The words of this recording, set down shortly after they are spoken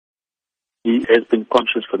He has been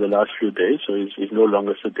conscious for the last few days, so he's no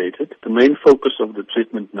longer sedated. The main focus of the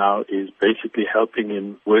treatment now is basically helping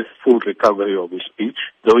him with full recovery of his speech.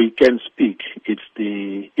 Though he can speak, it's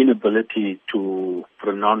the inability to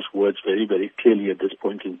pronounce words very, very clearly at this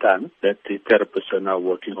point in time that the therapists are now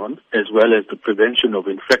working on, as well as the prevention of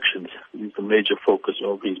infections is the major focus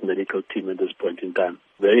of his medical team at this point in time.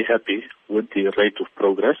 Very happy with the rate of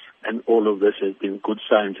progress, and all of this has been good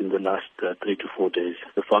signs in the last 3 to 4 days.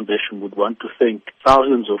 The foundation would want to thank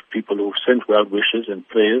thousands of people who've sent well wishes and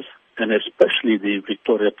prayers, and especially the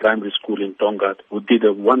Victoria Primary School in Tongaat, who did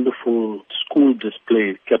a wonderful school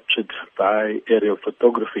display captured by aerial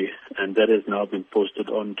photography, and that has now been posted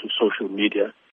onto social media.